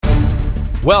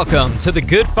Welcome to the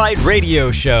Good Fight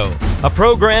Radio Show, a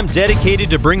program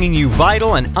dedicated to bringing you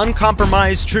vital and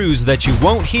uncompromised truths that you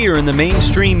won't hear in the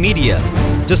mainstream media,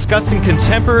 discussing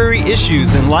contemporary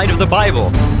issues in light of the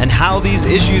Bible and how these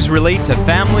issues relate to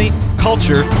family,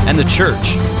 culture, and the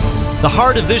church. The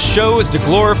heart of this show is to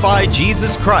glorify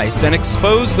Jesus Christ and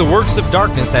expose the works of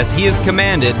darkness as He is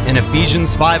commanded in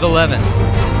Ephesians 5:11.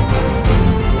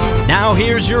 Now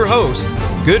here's your host,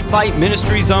 Good Fight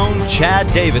Ministries' own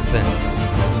Chad Davidson.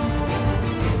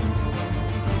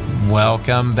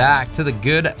 Welcome back to the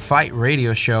Good Fight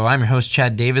Radio Show. I'm your host,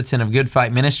 Chad Davidson of Good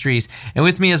Fight Ministries. And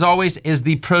with me, as always, is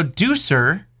the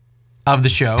producer of the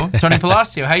show, Tony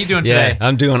Palacio. How you doing today? Yeah,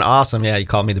 I'm doing awesome. Yeah, you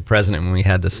called me the president when we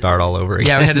had to start all over again.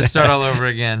 Yeah, we had to start all over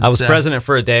again. I was president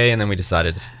for a day, and then we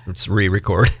decided to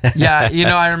re-record. Yeah,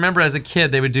 I remember as a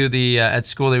kid, they would do at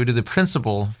school, they would do the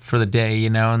principal for the day,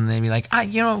 and they'd be like,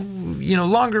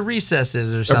 longer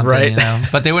recesses or something, right.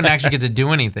 But they wouldn't actually get to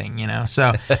do anything,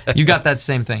 So you got that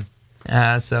same thing.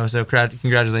 So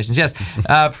congratulations. Yes.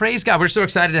 Praise God. We're so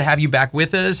excited to have you back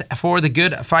with us for the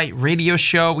Good Fight Radio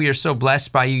Show. We are so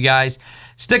blessed by you guys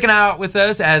sticking out with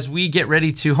us as we get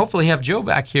ready to hopefully have Joe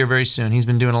back here very soon. He's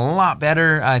been doing a lot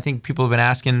better. I think people have been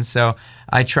asking, so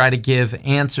I try to give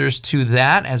answers to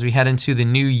that as we head into the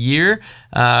new year.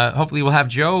 Hopefully we'll have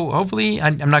Joe. Hopefully,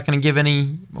 I'm not going to give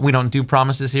any, we don't do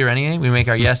promises here anyway. We make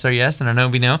our yes and our no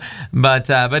be no. But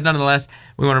nonetheless,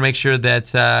 we want to make sure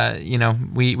that,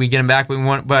 we get him back.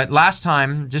 But last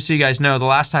time, just so you guys know, the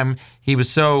last time he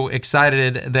was so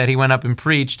excited that he went up and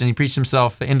he preached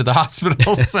himself into the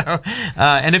hospital. So,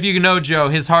 and if you know Joe,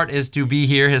 his heart is to be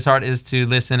here. His heart is to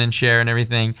listen and share and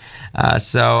everything.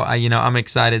 I'm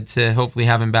excited to hopefully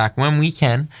have him back when we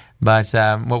can. But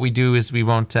what we do is we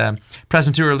won't press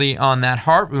him too early on that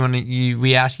heart.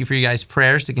 We ask you for you guys'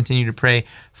 prayers to continue to pray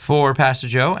for Pastor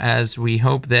Joe as we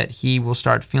hope that he will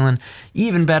start feeling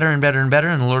even better and better and better,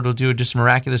 and the Lord will do just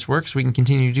miraculous work so we can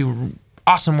continue to do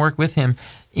awesome work with him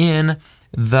in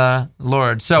the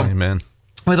Lord. So, amen.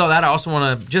 With all that, I also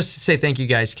want to just say thank you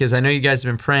guys, because I know you guys have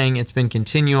been praying. It's been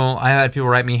continual. I had people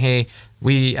write me, hey,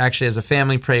 we actually as a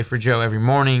family pray for Joe every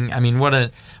morning. I mean, what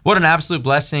an absolute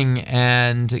blessing.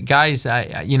 And guys,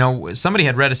 somebody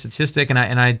had read a statistic, and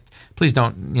I please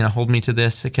don't hold me to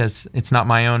this because it's not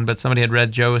my own, but somebody had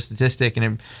read Joe a statistic and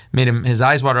it made his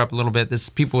eyes water up a little bit. This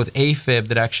people with AFib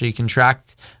that actually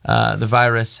contract the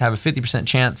virus have a 50%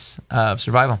 chance of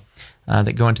survival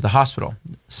that go into the hospital.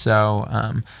 So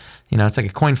it's like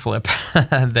a coin flip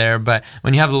there. But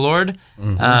when you have the Lord,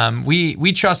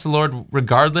 we trust the Lord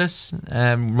regardless,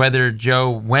 whether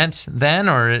Joe went then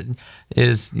or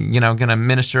is going to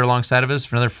minister alongside of us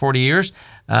for another 40 years.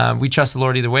 We trust the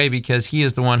Lord either way because He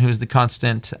is the one who's the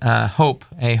constant hope,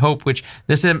 a hope which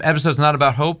this episode's not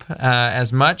about hope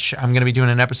as much. I'm going to be doing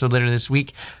an episode later this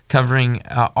week covering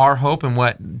our hope and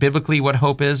what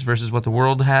hope is versus what the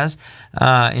world has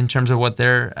in terms of what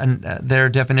their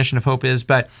definition of hope is.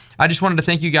 But I just wanted to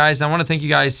thank you guys. I want to thank you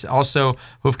guys also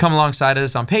who have come alongside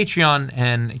us on Patreon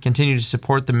and continue to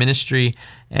support the ministry.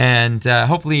 And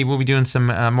hopefully we'll be doing some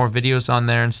more videos on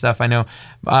there and stuff. I know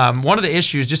one of the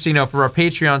issues, just so you know, for our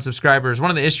Patreon subscribers,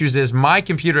 one of the issues is my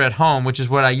computer at home, which is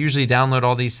what I usually download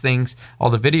all these things,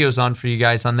 all the videos on for you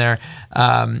guys on there,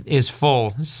 is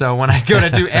full. So when I go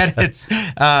to do edits,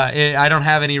 I don't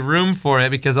have any room for it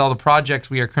because all the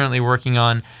projects we are currently working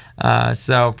on.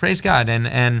 So praise God.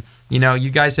 And you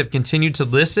guys have continued to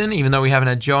listen, even though we haven't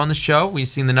had Joe on the show. We've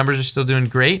seen the numbers are still doing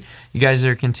great. You guys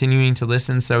are continuing to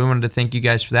listen, so we wanted to thank you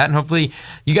guys for that. And hopefully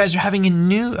you guys are having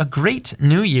a great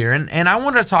new year. And I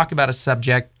wanted to talk about a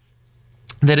subject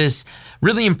that is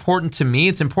really important to me.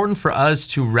 It's important for us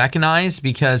to recognize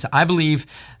because I believe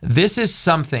this is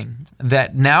something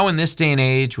that now in this day and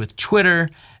age with Twitter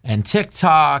and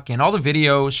TikTok and all the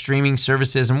video streaming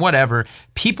services and whatever,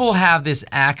 people have this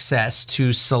access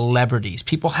to celebrities.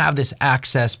 People have this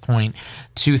access point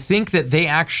to think that they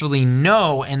actually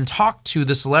know and talk to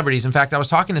the celebrities. In fact, I was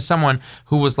talking to someone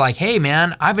who was like, hey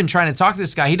man, I've been trying to talk to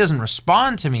this guy. He doesn't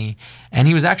respond to me. And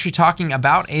he was actually talking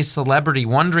about a celebrity,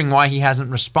 wondering why he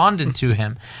hasn't responded to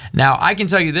him. Now, I can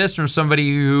tell you this from somebody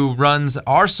who runs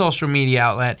our social media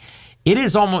outlet.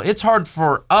 It's hard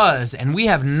for us, and we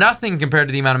have nothing compared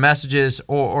to the amount of messages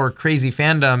or crazy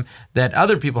fandom that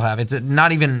other people have. It's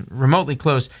not even remotely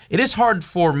close. It is hard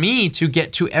for me to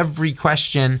get to every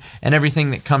question and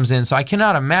everything that comes in. So I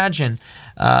cannot imagine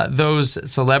those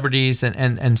celebrities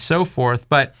and so forth.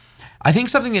 But I think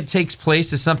something that takes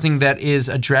place is something that is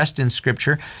addressed in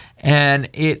Scripture, and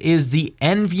it is the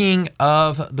envying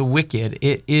of the wicked.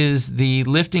 It is the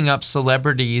lifting up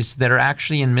celebrities that are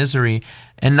actually in misery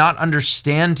and not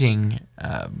understanding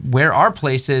where our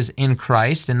place is in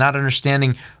Christ, and not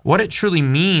understanding what it truly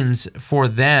means for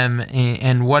them,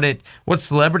 and what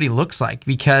celebrity looks like,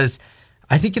 because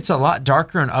I think it's a lot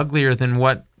darker and uglier than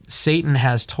what Satan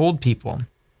has told people.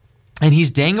 And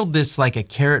he's dangled this like a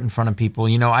carrot in front of people.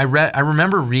 I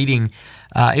remember reading,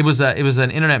 it was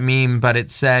an internet meme, but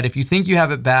it said, if you think you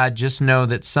have it bad, just know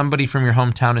that somebody from your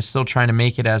hometown is still trying to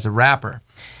make it as a rapper.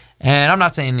 And I'm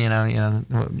not saying, I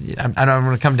don't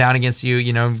want to come down against you,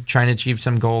 trying to achieve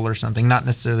some goal or something, not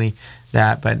necessarily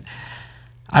that, but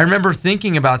I remember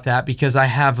thinking about that because I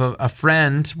have a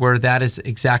friend where that is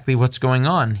exactly what's going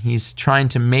on. He's trying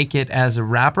to make it as a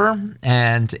rapper.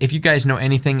 And if you guys know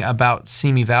anything about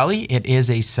Simi Valley, it is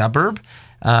a suburb.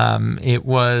 It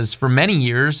was for many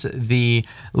years the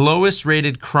lowest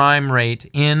rated crime rate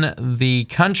in the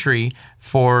country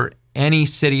for any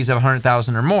cities of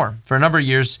 100,000 or more for a number of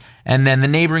years. And then the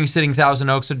neighboring city, Thousand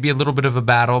Oaks, would be a little bit of a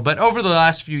battle. But over the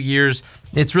last few years,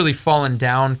 it's really fallen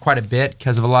down quite a bit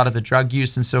because of a lot of the drug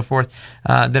use and so forth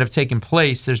that have taken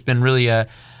place. There's been really a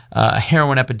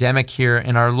heroin epidemic here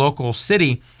in our local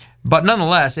city. But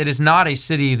nonetheless, it is not a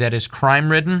city that is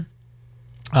crime-ridden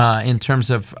in terms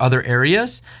of other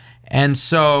areas. And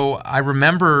so I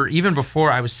remember even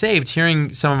before I was saved,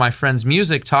 hearing some of my friends'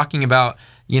 music talking about,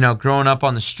 growing up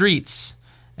on the streets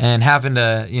and having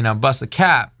to, bust a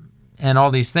cap and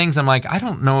all these things. I'm like, I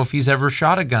don't know if he's ever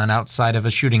shot a gun outside of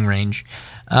a shooting range.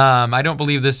 I don't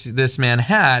believe this man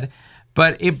had,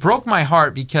 but it broke my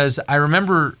heart because I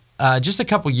remember just a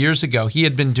couple years ago, he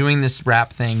had been doing this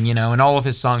rap thing, and all of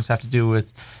his songs have to do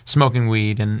with smoking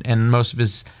weed, and most of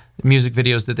his music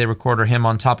videos that they record are him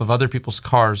on top of other people's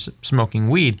cars smoking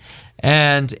weed.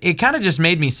 And it kind of just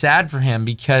made me sad for him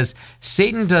because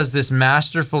Satan does this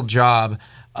masterful job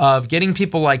of getting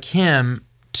people like him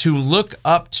to look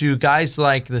up to guys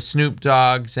like the Snoop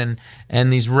Dogs and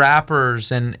these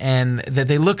rappers, and that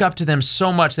they look up to them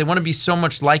so much. They want to be so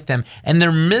much like them, and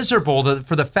they're miserable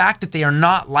for the fact that they are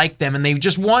not like them, and they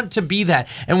just want to be that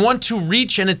and want to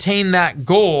reach and attain that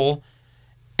goal.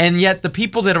 And yet the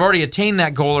people that have already attained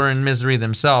that goal are in misery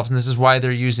themselves. And this is why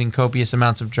they're using copious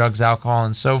amounts of drugs, alcohol,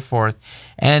 and so forth.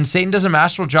 And Satan does a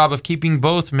masterful job of keeping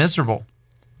both miserable,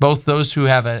 both those who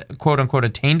have a quote-unquote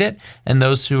attained it and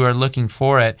those who are looking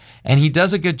for it. And he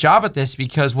does a good job at this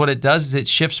because what it does is it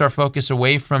shifts our focus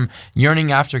away from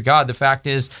yearning after God. The fact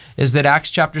is that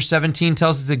Acts chapter 17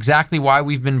 tells us exactly why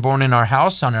we've been born in our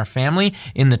house, on our family,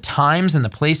 in the times and the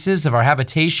places of our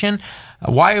habitation.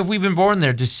 Why have we been born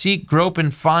there? To seek, grope,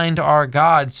 and find our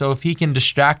God. So if he can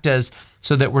distract us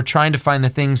so that we're trying to find the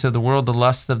things of the world, the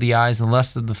lust of the eyes, the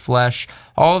lust of the flesh,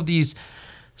 all of these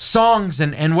songs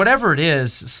and whatever it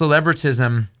is,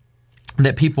 celebritism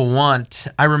that people want.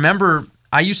 I remember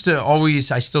I used to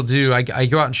always, I still do, I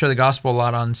go out and share the gospel a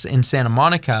lot in Santa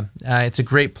Monica. It's a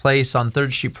great place on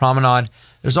 3rd Street Promenade.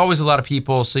 There's always a lot of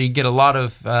people, so you get a lot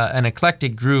of an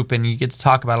eclectic group, and you get to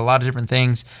talk about a lot of different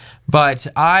things. But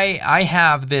I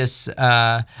have this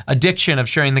addiction of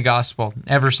sharing the gospel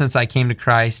ever since I came to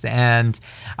Christ. And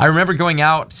I remember going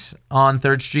out on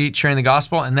 3rd Street sharing the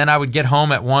gospel, and then I would get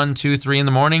home at 1, 2, 3 in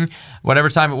the morning, whatever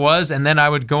time it was, and then I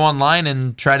would go online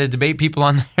and try to debate people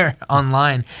on there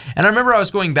online. And I remember I was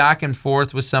going back and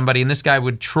forth with somebody, and this guy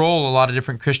would troll a lot of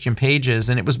different Christian pages,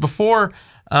 and it was before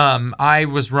I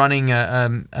was running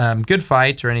a Good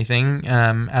Fight or anything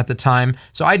at the time,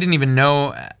 so I didn't even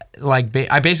know.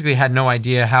 I basically had no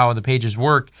idea how the pages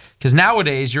work, because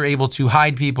nowadays you're able to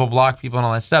hide people, block people, and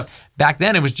all that stuff. Back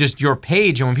then it was just your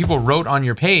page, and when people wrote on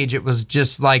your page, it was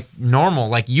just like normal,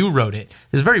 like you wrote it.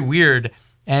 It was very weird,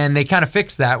 and they kind of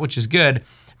fixed that, which is good.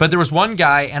 But there was one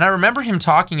guy, and I remember him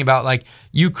talking about, like,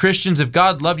 you Christians, if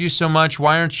God loved you so much,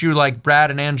 why aren't you like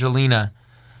Brad and Angelina?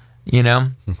 You know?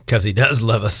 Because he does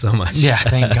love us so much. Yeah,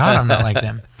 thank God I'm not like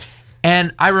them.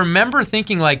 And I remember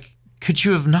thinking, like, could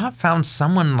you have not found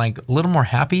someone like a little more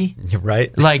happy? You're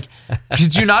right. Like,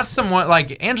 could you not someone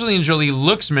like Angelina Jolie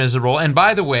looks miserable? And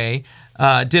by the way,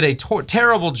 did a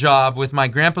terrible job with my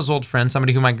grandpa's old friend,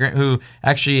 somebody who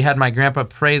actually had my grandpa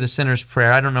pray the sinner's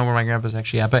prayer. I don't know where my grandpa's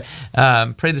actually at, but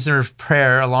prayed the sinner's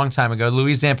prayer a long time ago.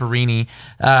 Louise Zamperini.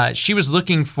 She was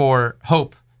looking for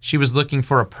hope. She was looking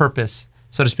for a purpose,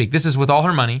 so to speak. This is with all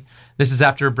her money. This is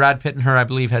after Brad Pitt and her, I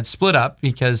believe, had split up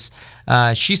because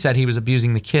she said he was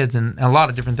abusing the kids and a lot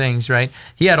of different things, right?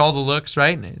 He had all the looks,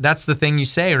 right? That's the thing you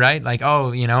say, right? Like,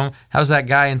 oh, you know, how's that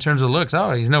guy in terms of looks?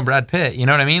 Oh, he's no Brad Pitt. You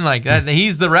know what I mean? Like,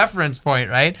 he's the reference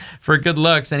point, right, for good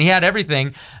looks. And he had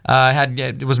everything.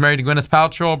 Was married to Gwyneth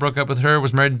Paltrow, broke up with her,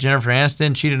 was married to Jennifer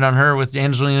Aniston, cheated on her with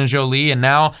Angelina Jolie, and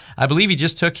now I believe he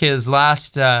just took his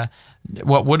last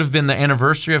what would have been the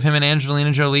anniversary of him and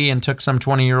Angelina Jolie and took some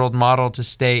 20-year-old model to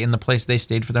stay in the place they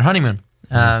stayed for their honeymoon.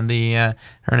 Her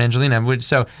and Angelina.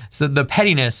 So the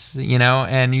pettiness,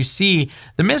 and you see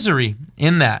the misery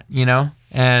in that,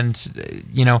 and,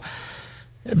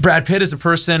 Brad Pitt is a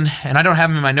person, and I don't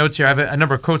have him in my notes here. I have a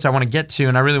number of quotes I want to get to,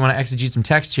 and I really want to exegete some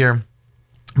text here.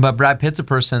 But Brad Pitt's a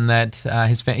person that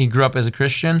he grew up as a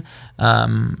Christian.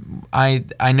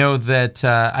 I know that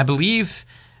I believe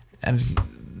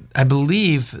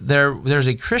there's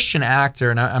a Christian actor,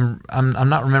 and I'm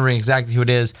not remembering exactly who it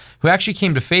is, who actually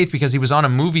came to faith because he was on a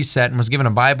movie set and was given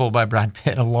a Bible by Brad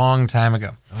Pitt a long time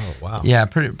ago. Oh wow! Yeah,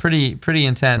 pretty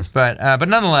intense, but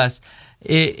nonetheless.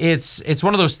 It's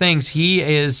one of those things. He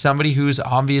is somebody who's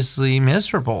obviously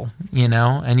miserable,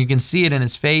 and you can see it in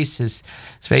his face. His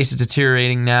face is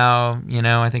deteriorating now.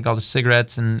 I think all the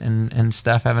cigarettes and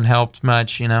stuff haven't helped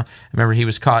much. I remember he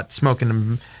was caught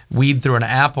smoking weed through an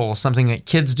apple, something that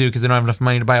kids do because they don't have enough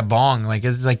money to buy a bong. Like,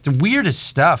 it's like the weirdest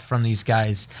stuff from these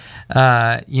guys,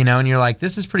 and you're like,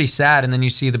 this is pretty sad. And then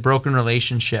you see the broken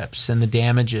relationships and the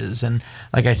damages, and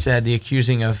like I said, the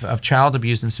accusing of child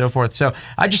abuse and so forth. So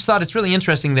I just thought it's really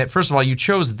interesting that, first of all, you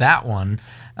chose that one.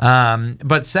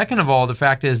 But second of all, the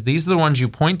fact is, these are the ones you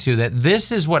point to, that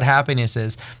this is what happiness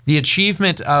is. The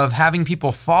achievement of having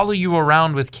people follow you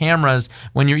around with cameras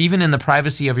when you're even in the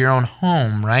privacy of your own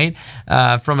home, right?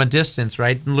 From a distance,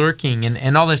 right? Lurking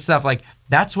and all this stuff. Like,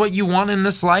 that's what you want in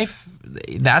this life.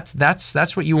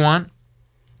 That's what you want.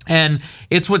 And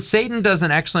it's what Satan does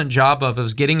an excellent job of,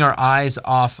 is getting our eyes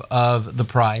off of the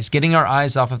prize, getting our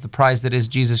eyes off of the prize that is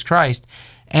Jesus Christ.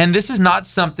 And this is not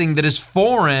something that is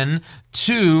foreign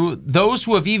to those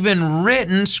who have even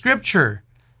written Scripture.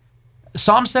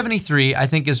 Psalm 73, I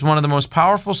think, is one of the most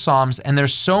powerful Psalms, and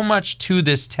there's so much to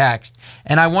this text.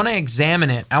 And I want to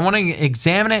examine it. I want to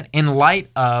examine it in light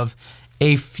of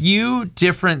a few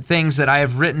different things that I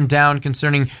have written down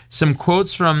concerning some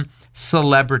quotes from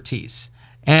celebrities.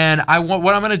 And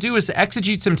what I'm going to do is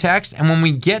exegete some text, and when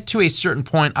we get to a certain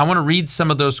point, I want to read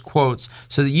some of those quotes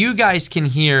so that you guys can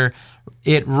hear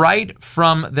it right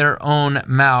from their own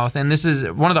mouth. And this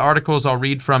is one of the articles I'll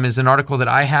read from, is an article that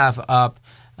I have up.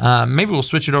 Maybe we'll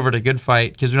switch it over to Good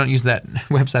Fight because we don't use that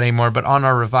website anymore. But on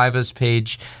our Revive Us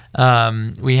page,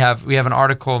 we have an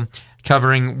article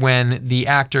covering when the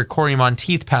actor Corey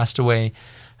Monteith passed away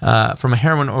from a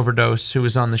heroin overdose, who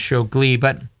was on the show Glee.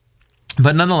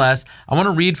 But nonetheless, I want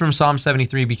to read from Psalm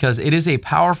 73 because it is a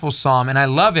powerful psalm, and I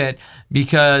love it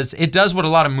because it does what a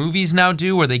lot of movies now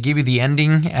do, where they give you the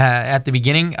ending at the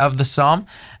beginning of the psalm.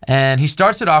 And he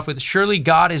starts it off with, "Surely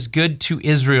God is good to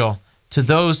Israel, to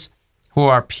those who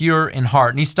are pure in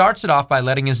heart." And he starts it off by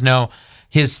letting us know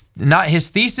his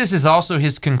thesis is also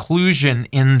his conclusion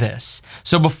in this.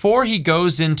 So before he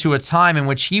goes into a time in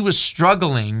which he was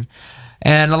struggling,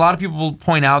 and a lot of people will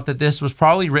point out that this was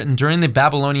probably written during the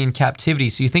Babylonian captivity.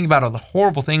 So you think about all the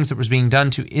horrible things that was being done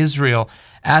to Israel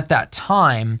at that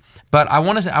time. But I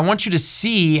want you to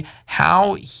see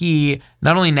how he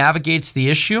not only navigates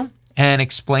the issue and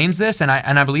explains this, and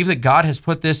I believe that God has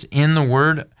put this in the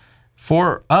Word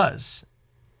for us.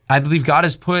 I believe God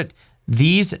has put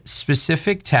these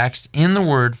specific texts in the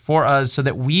Word for us so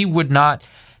that we would not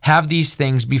have these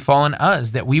things befallen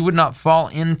us, that we would not fall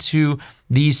into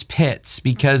these pits,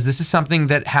 because this is something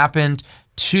that happened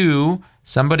to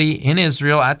somebody in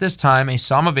Israel at this time, a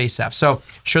Psalm of Asaph. So,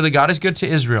 surely God is good to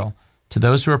Israel, to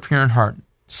those who are pure in heart.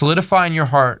 Solidify in your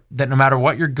heart that no matter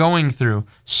what you're going through,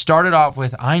 start it off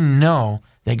with, I know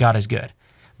that God is good.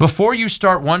 Before you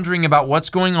start wondering about what's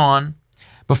going on,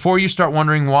 before you start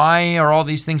wondering why are all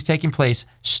these things taking place,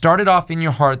 start it off in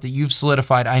your heart that you've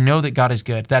solidified, I know that God is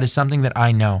good. That is something that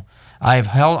I know. I'm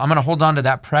going to hold on to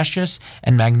that precious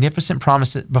and magnificent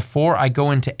promise before I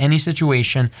go into any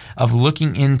situation of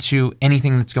looking into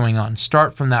anything that's going on.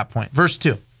 Start from that point. Verse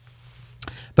 2.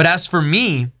 But as for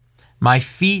me, my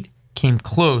feet came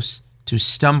close to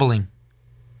stumbling.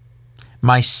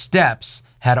 My steps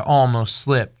had almost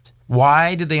slipped.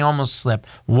 Why did they almost slip?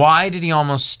 Why did he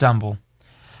almost stumble?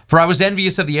 For I was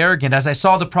envious of the arrogant as I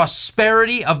saw the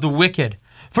prosperity of the wicked.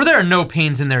 For there are no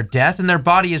pains in their death, and their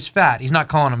body is fat. He's not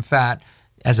calling them fat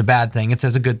as a bad thing. It's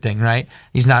as a good thing, right?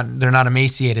 They're not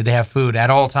emaciated. They have food at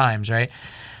all times, right?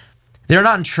 They're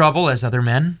not in trouble as other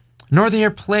men, nor they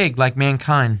are plagued like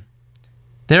mankind.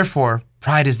 Therefore,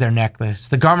 pride is their necklace.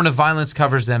 The garment of violence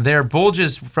covers them. Their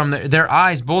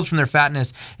eyes bulge from their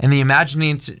fatness, and the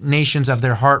imaginations of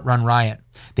their heart run riot.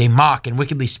 They mock and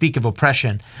wickedly speak of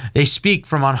oppression. They speak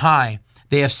from on high.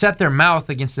 They have set their mouth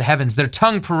against the heavens. Their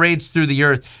tongue parades through the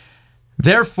earth.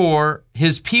 Therefore,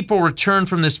 his people return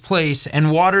from this place,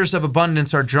 and waters of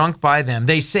abundance are drunk by them.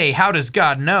 They say, how does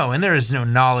God know? And there is no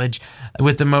knowledge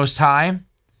with the Most High.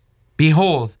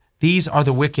 Behold, these are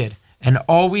the wicked, and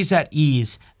always at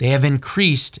ease. They have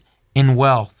increased in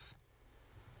wealth.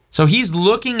 So he's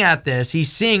looking at this.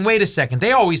 He's seeing, wait a second,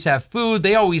 they always have food.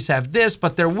 They always have this,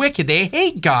 but they're wicked. They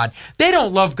hate God. They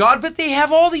don't love God, but they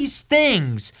have all these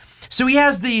things. So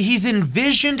he's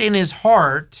envisioned in his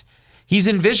heart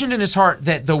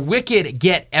that the wicked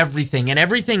get everything, and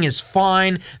everything is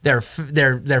fine. They're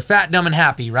fat, dumb, and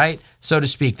happy, right? So to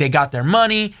speak. They got their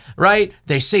money, right?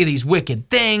 They say these wicked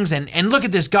things, and look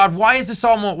at this, God. Why is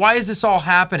this all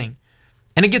happening?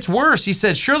 And it gets worse. He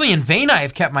said, surely in vain I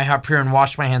have kept my heart pure and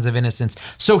washed my hands of innocence.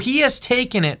 So he has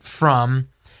taken it from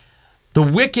the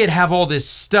wicked have all this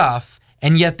stuff,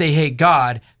 and yet they hate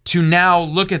God, to now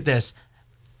look at this.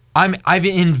 I've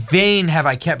in vain have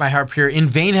I kept my heart pure. In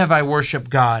vain have I worshiped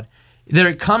God. There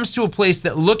it comes to a place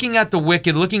that looking at the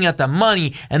wicked, looking at the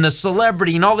money and the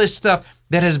celebrity and all this stuff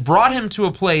that has brought him to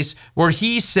a place where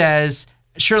he says,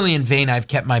 surely in vain I've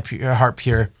kept my heart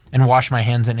pure and washed my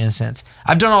hands in innocence.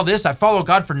 I've done all this. I follow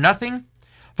God for nothing.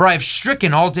 For I have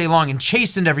stricken all day long and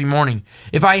chastened every morning.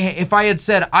 If I had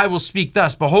said, I will speak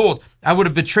thus, behold, I would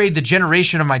have betrayed the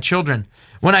generation of my children.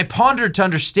 When I pondered to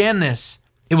understand this,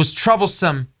 it was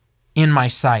troublesome in my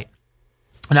sight.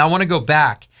 Now I want to go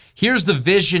back. Here's the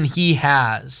vision he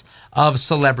has of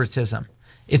celebritism.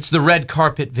 It's the red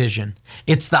carpet vision.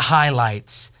 It's the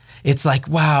highlights. It's like,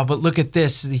 wow, but look at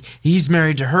this. He's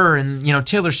married to her, and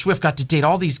Taylor Swift got to date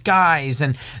all these guys,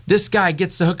 and this guy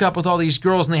gets to hook up with all these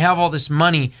girls, and they have all this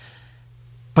money,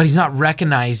 but he's not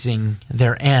recognizing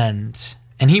their end,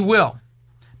 and he will.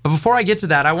 But before I get to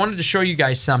that, I wanted to show you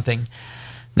guys something.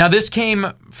 Now, this came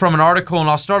from an article, and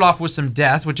I'll start off with some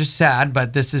death, which is sad,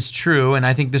 but this is true, and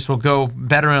I think this will go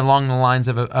better along the lines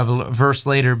of a verse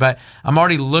later. But I'm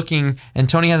already looking, and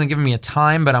Tony hasn't given me a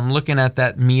time, but I'm looking at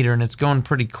that meter, and it's going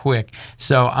pretty quick.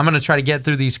 So I'm going to try to get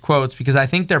through these quotes because I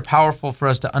think they're powerful for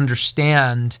us to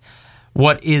understand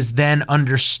what is then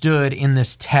understood in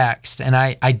this text. And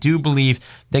I do believe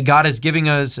that God is giving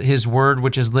us his word,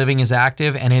 which is living, is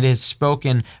active, and it is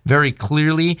spoken very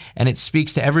clearly, and it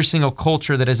speaks to every single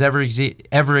culture that has ever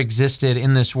existed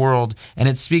in this world, and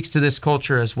it speaks to this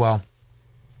culture as well.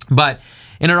 But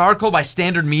in an article by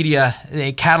Standard Media,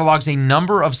 it catalogs a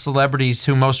number of celebrities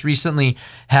who most recently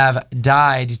have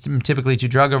died, typically to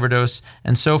drug overdose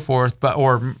and so forth,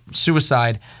 or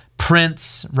suicide.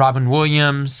 Prince, Robin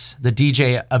Williams, the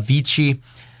DJ Avicii.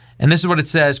 And this is what it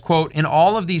says, quote, in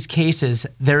all of these cases,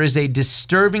 there is a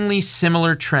disturbingly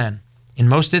similar trend. In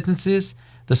most instances,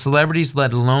 the celebrities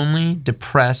led lonely,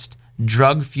 depressed,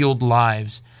 drug-fueled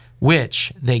lives,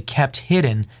 which they kept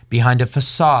hidden behind a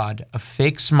facade of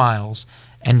fake smiles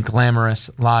and glamorous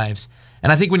lives.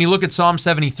 And I think when you look at Psalm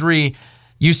 73,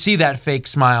 you see that fake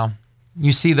smile.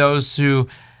 You see those who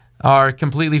are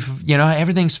completely,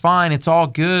 everything's fine. It's all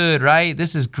good, right?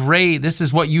 This is great. This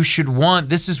is what you should want.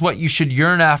 This is what you should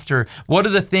yearn after. What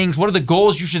are the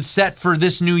goals you should set for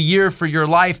this new year for your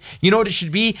life? You know what it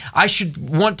should be? I should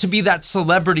want to be that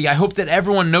celebrity. I hope that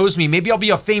everyone knows me. Maybe I'll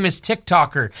be a famous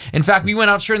TikToker. In fact, we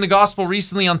went out sharing the gospel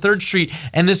recently on 3rd Street,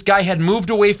 and this guy had moved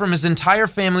away from his entire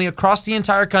family across the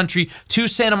entire country to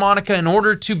Santa Monica in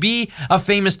order to be a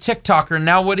famous TikToker. And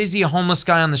now what is he? A homeless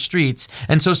guy on the streets.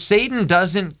 And so Satan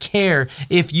doesn't care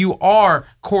if you are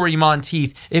Corey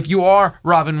Monteith, if you are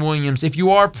Robin Williams, if you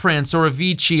are Prince or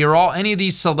Avicii or any of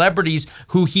these celebrities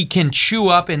who he can chew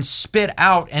up and spit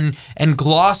out and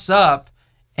gloss up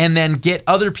and then get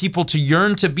other people to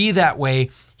yearn to be that way.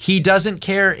 He doesn't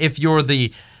care if you're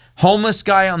the homeless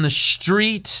guy on the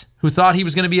street who thought he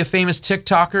was going to be a famous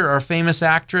TikToker or a famous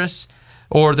actress,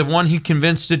 or the one he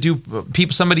convinced to do,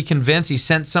 somebody convinced, he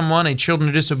sent someone, a children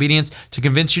of disobedience, to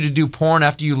convince you to do porn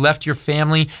after you left your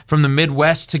family from the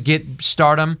Midwest to get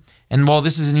stardom. And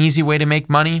this is an easy way to make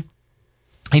money.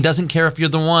 He doesn't care if you're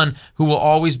the one who will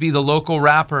always be the local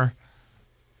rapper.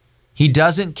 He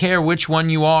doesn't care which one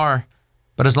you are.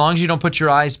 But as long as you don't put your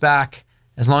eyes back,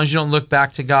 as long as you don't look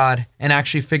back to God and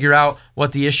actually figure out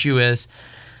what the issue is.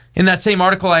 In that same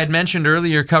article I had mentioned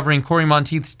earlier covering Corey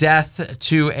Monteith's death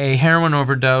to a heroin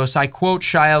overdose, I quote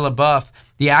Shia LaBeouf,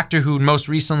 the actor who most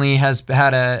recently has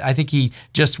had I think he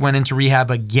just went into rehab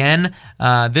again.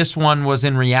 This one was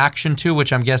in reaction to,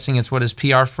 which I'm guessing it's what his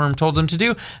PR firm told him to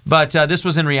do, but this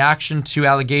was in reaction to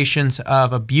allegations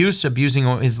of abusing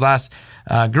his last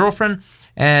girlfriend.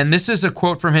 And this is a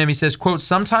quote from him. He says, quote,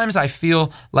 sometimes I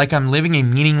feel like I'm living a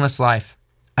meaningless life.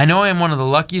 I know I am one of the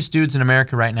luckiest dudes in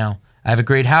America right now. I have a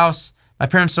great house. My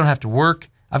parents don't have to work.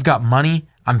 I've got money.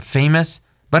 I'm famous.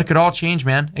 But it could all change,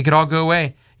 man. It could all go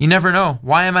away. You never know.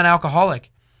 Why am I an alcoholic?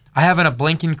 I haven't a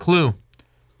blinking clue.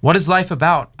 What is life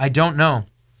about? I don't know.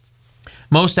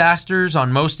 Most actors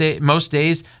on most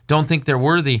days don't think they're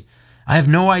worthy. I have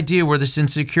no idea where this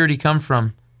insecurity comes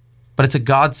from, but it's a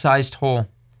God-sized hole.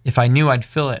 If I knew, I'd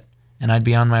fill it, and I'd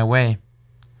be on my way.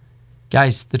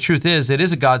 Guys, the truth is, it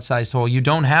is a God-sized hole. You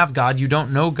don't have God, you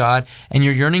don't know God, and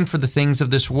you're yearning for the things of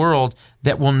this world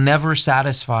that will never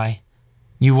satisfy.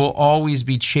 You will always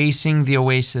be chasing the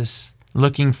oasis,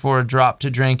 looking for a drop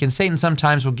to drink, and Satan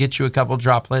sometimes will get you a couple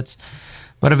droplets,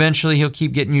 but eventually he'll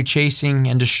keep getting you chasing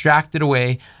and distracted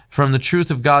away from the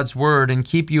truth of God's word and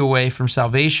keep you away from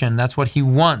salvation. That's what he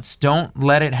wants. Don't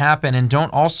let it happen, and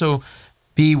don't also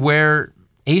be where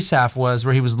Asaph was,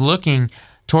 where he was looking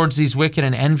towards these wicked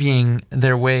and envying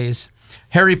their ways.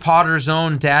 Harry Potter's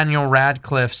own Daniel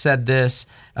Radcliffe said this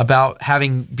about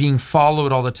being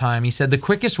followed all the time. He said, the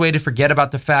quickest way to forget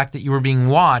about the fact that you were being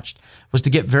watched was to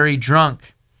get very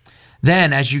drunk.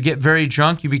 Then, as you get very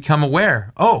drunk, you become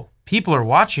aware, oh, people are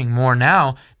watching more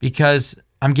now because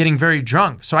I'm getting very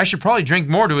drunk. So I should probably drink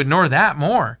more to ignore that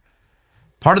more.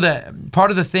 Part of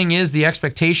the thing is the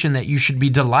expectation that you should be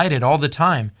delighted all the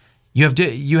time.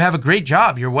 You have a great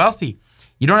job. You're wealthy.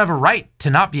 You don't have a right to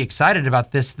not be excited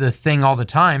about the thing all the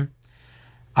time.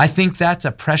 I think that's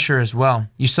a pressure as well.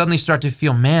 You suddenly start to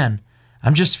feel, man,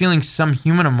 I'm just feeling some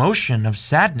human emotion of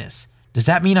sadness. Does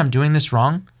that mean I'm doing this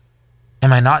wrong?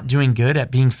 Am I not doing good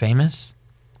at being famous?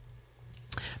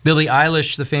 Billie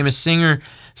Eilish, the famous singer,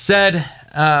 said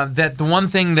that the one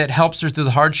thing that helps her through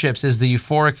the hardships is the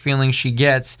euphoric feeling she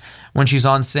gets when she's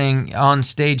on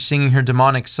stage singing her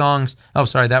demonic songs. Oh,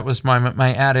 sorry, that was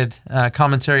my added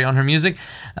commentary on her music.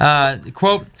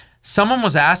 Quote, someone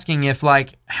was asking if,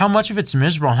 how much of it's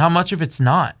miserable and how much of it's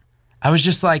not. I was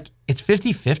just like, it's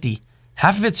 50-50.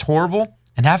 Half of it's horrible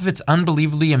and half of it's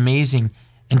unbelievably amazing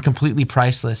and completely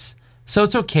priceless. So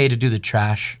it's okay to do the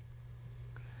trash.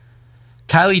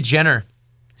 Kylie Jenner,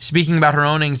 speaking about her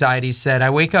own anxiety, said, I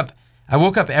woke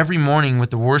up every morning with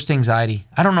the worst anxiety.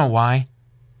 I don't know why.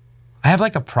 I have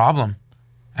a problem.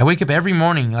 I wake up every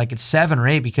morning at 7 or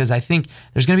 8 because I think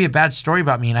there's going to be a bad story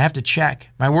about me and I have to check.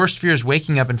 My worst fear is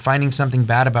waking up and finding something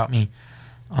bad about me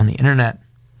on the internet.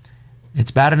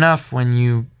 It's bad enough when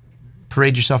you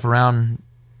parade yourself around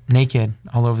naked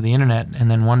all over the internet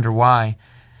and then wonder why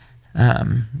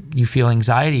you feel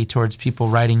anxiety towards people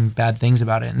writing bad things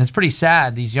about it. And it's pretty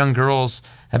sad. These young girls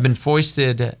have been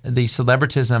foisted the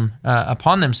celebritism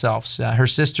upon themselves. Her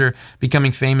sister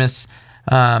becoming famous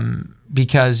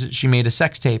because she made a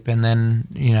sex tape and then,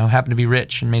 happened to be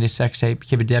rich and made a sex tape,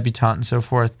 became a debutante and so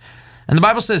forth. And the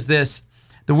Bible says this,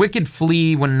 the wicked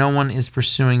flee when no one is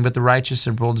pursuing, but the righteous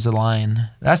are bold as a lion.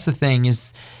 That's the thing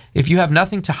is, if you have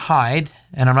nothing to hide,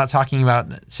 and I'm not talking about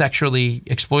sexually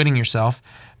exploiting yourself,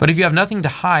 but if you have nothing to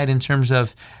hide in terms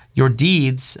of your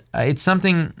deeds, it's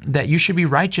something that you should be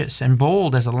righteous and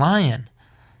bold as a lion.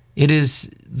 It is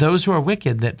those who are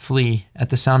wicked that flee at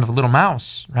the sound of a little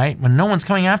mouse, right? When no one's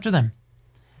coming after them.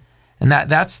 And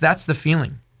that's the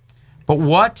feeling. But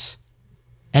what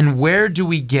and where do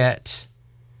we get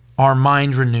our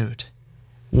mind renewed?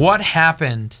 What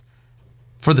happened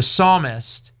for the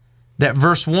psalmist that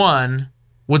verse 1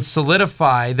 would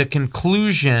solidify the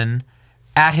conclusion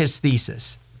at his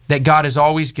thesis, that God is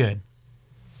always good?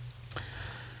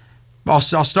 I'll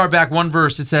start back one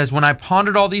verse. It says, when I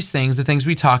pondered all these things, the things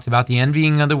we talked about, the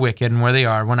envying of the wicked and where they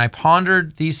are, when I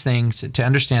pondered these things to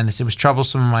understand this, it was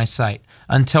troublesome in my sight.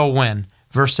 Until when?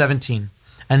 Verse 17.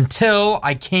 Until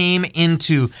I came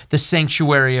into the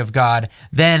sanctuary of God,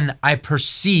 then I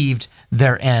perceived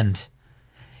their end.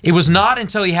 It was not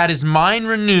until he had his mind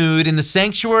renewed in the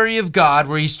sanctuary of God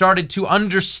where he started to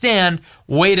understand,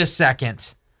 wait a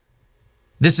second,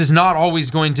 this is not always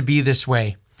going to be this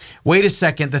way. Wait a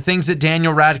second, the things that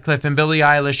Daniel Radcliffe and Billie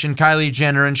Eilish and Kylie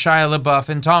Jenner and Shia LaBeouf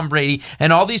and Tom Brady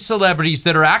and all these celebrities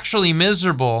that are actually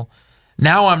miserable,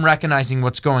 now I'm recognizing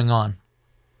what's going on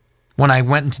when I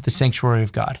went into the sanctuary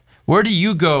of God. Where do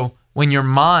you go when your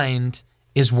mind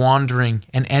is wandering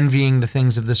and envying the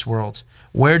things of this world?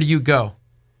 Where do you go?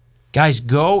 Guys,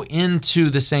 go into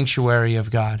the sanctuary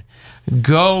of God.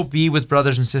 Go be with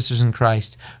brothers and sisters in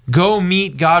Christ. Go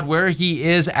meet God where he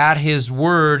is at his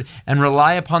word and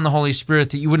rely upon the Holy Spirit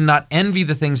that you would not envy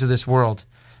the things of this world.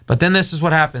 But then this is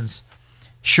what happens.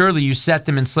 Surely you set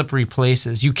them in slippery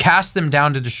places. You cast them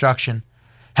down to destruction.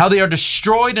 How they are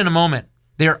destroyed in a moment.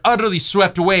 They are utterly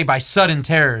swept away by sudden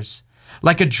terrors.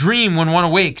 Like a dream when one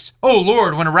awakes. Oh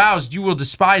Lord, when aroused, you will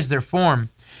despise their form.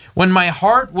 When my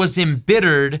heart was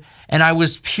embittered and I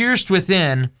was pierced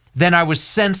within, Then I was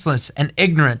senseless and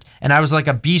ignorant, and I was like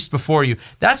a beast before you.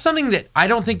 That's something that I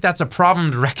don't think that's a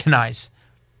problem to recognize.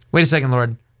 Wait a second,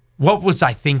 Lord. What was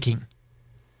I thinking?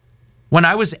 When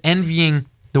I was envying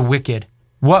the wicked,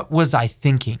 what was I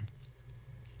thinking?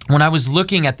 When I was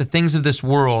looking at the things of this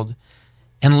world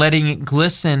and letting it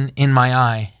glisten in my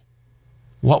eye,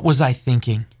 what was I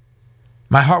thinking?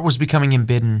 My heart was becoming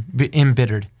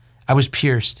embittered. I was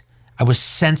pierced. I was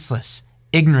senseless,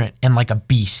 ignorant, and like a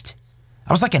beast.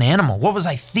 I was like an animal. What was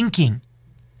I thinking?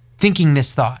 Thinking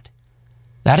this thought.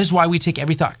 That is why we take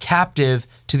every thought captive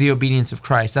to the obedience of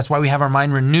Christ. That's why we have our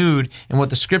mind renewed in what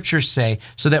the scriptures say,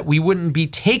 so that we wouldn't be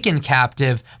taken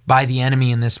captive by the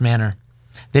enemy in this manner.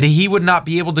 That he would not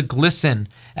be able to glisten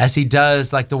as he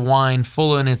does like the wine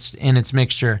full in its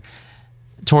mixture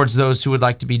towards those who would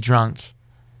like to be drunk.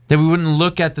 That we wouldn't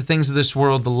look at the things of this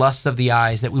world, the lust of the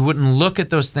eyes, that we wouldn't look at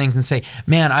those things and say,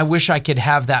 man, I wish I could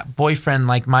have that boyfriend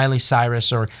like Miley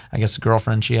Cyrus, or I guess a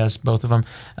girlfriend, she has both of them.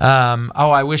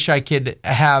 I wish I could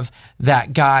have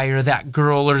that guy or that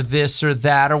girl or this or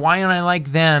that, or why don't I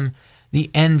like them? The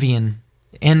envying,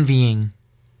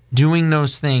 doing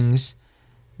those things,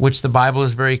 which the Bible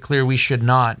is very clear we should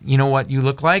not. You know what you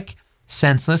look like?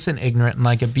 Senseless and ignorant and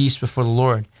like a beast before the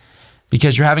Lord.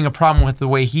 Because you're having a problem with the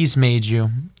way he's made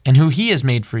you and who he has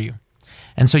made for you.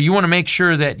 And so you want to make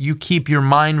sure that you keep your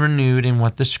mind renewed in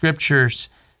what the scriptures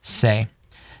say.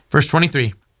 Verse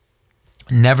 23,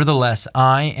 nevertheless,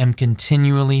 I am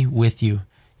continually with you.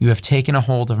 You have taken a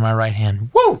hold of my right hand.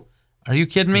 Woo! Are you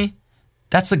kidding me?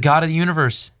 That's the God of the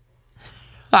universe.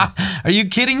 Are you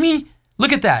kidding me?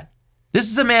 Look at that.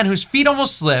 This is a man whose feet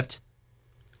almost slipped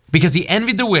because he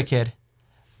envied the wicked.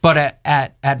 But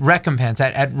at recompense,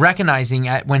 at recognizing,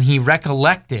 when he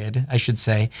recollected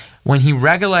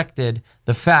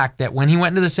the fact that when he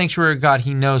went into the sanctuary of God,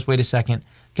 he knows, wait a second,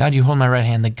 God, you hold my right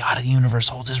hand. The God of the universe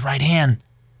holds his right hand.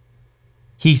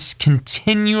 He's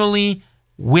continually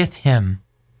with him.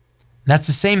 That's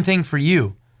the same thing for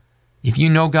you. If you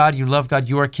know God, you love God,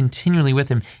 you are continually with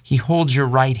him. He holds your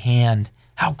right hand.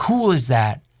 How cool is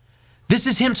that? This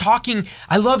is him talking.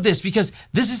 I love this because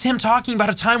this is him talking about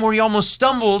a time where he almost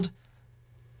stumbled.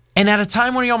 And at a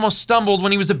time when he almost stumbled,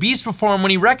 when he was a beast before him, when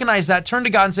he recognized that, turned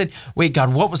to God and said, wait,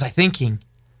 God, what was I thinking?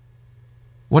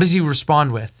 What does he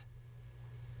respond with?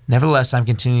 Nevertheless, I'm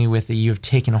continuing with you. You have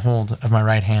taken a hold of my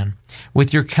right hand.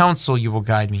 With your counsel, you will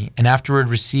guide me, and afterward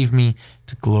receive me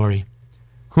to glory.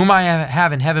 Whom I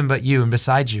have in heaven but you, and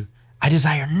besides you, I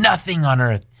desire nothing on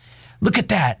earth. Look at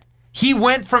that. He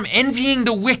went from envying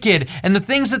the wicked and the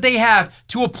things that they have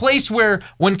to a place where,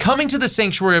 when coming to the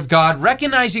sanctuary of God,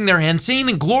 recognizing their hand, seeing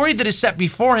the glory that is set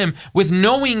before him, with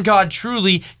knowing God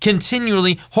truly,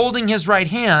 continually holding his right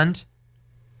hand,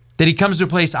 that he comes to a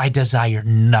place, I desire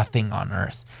nothing on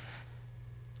earth.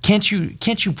 Can't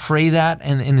you pray that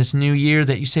in this new year,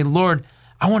 that you say, Lord,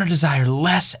 I want to desire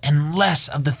less and less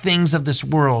of the things of this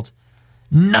world.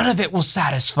 None of it will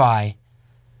satisfy.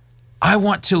 I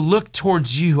want to look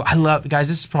towards you. Guys,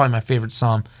 this is probably my favorite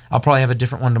psalm. I'll probably have a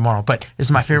different one tomorrow, but this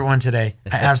is my favorite one today.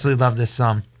 I absolutely love this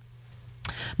psalm.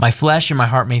 My flesh and my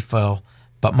heart may fail,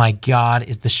 but my God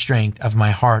is the strength of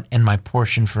my heart and my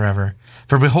portion forever.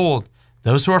 For behold,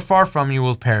 those who are far from you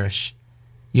will perish.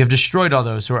 You have destroyed all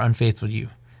those who are unfaithful to you.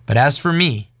 But as for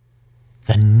me,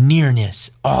 the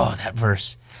nearness, that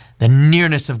verse, the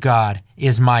nearness of God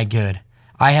is my good.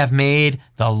 I have made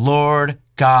the Lord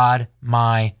God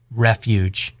my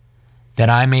refuge, that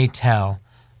I may tell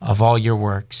of all your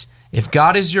works. If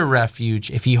God is your refuge,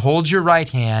 if he holds your right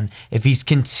hand, if he's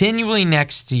continually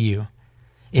next to you,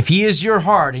 if he is your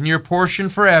heart and your portion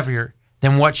forever,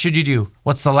 then what should you do?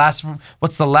 What's the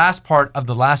last part of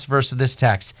the last verse of this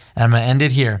text? And I'm going to end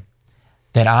it here.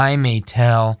 That I may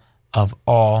tell of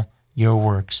all your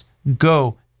works.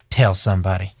 Go tell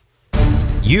somebody.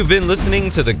 You've been listening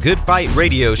to the Good Fight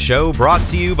Radio Show, brought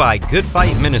to you by Good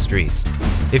Fight Ministries.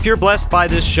 If you're blessed by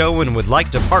this show and would like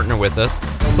to partner with us,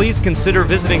 please consider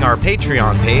visiting our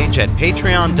Patreon page at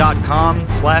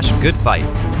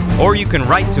patreon.com/goodfight. Or you can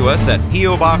write to us at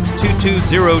P.O. Box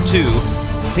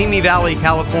 2202, Simi Valley,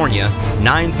 California,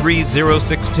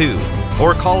 93062.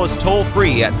 Or call us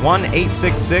toll-free at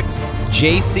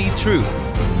 1-866-JC-TRUTH.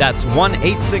 That's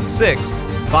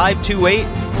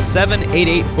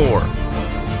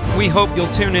 1-866-528-7884. We hope you'll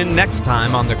tune in next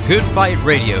time on the Good Fight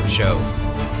Radio Show.